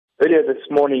Earlier this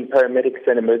morning, paramedics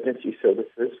and emergency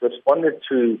services responded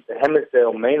to the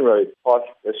Hammarsdale Main Road past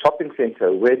the shopping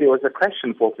centre where there was a crash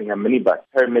involving a minibus.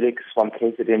 Paramedics from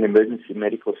KZN Emergency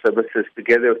Medical Services,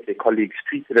 together with their colleagues,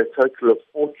 treated a total of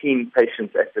 14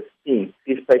 patients at the scene.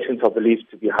 These patients are believed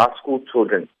to be high school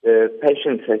children. The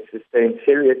patients had sustained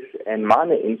serious and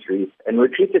minor injuries and were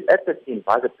treated at the scene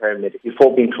by the paramedics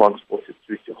before being transported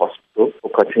through to hospital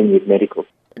for continued medical.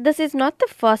 This is not the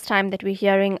first time that we're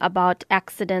hearing about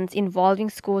accidents involving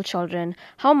school children.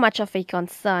 How much of a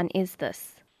concern is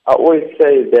this? I always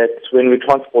say that when we're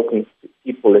transporting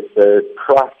people, it's a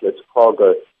priceless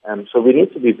cargo. So we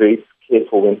need to be very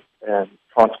careful when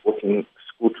transporting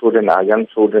school children, our young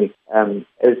children.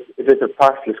 As it is a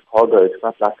priceless cargo, it's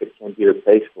not like it can be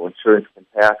replaced or insurance can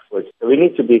pay us for it. So we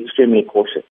need to be extremely cautious.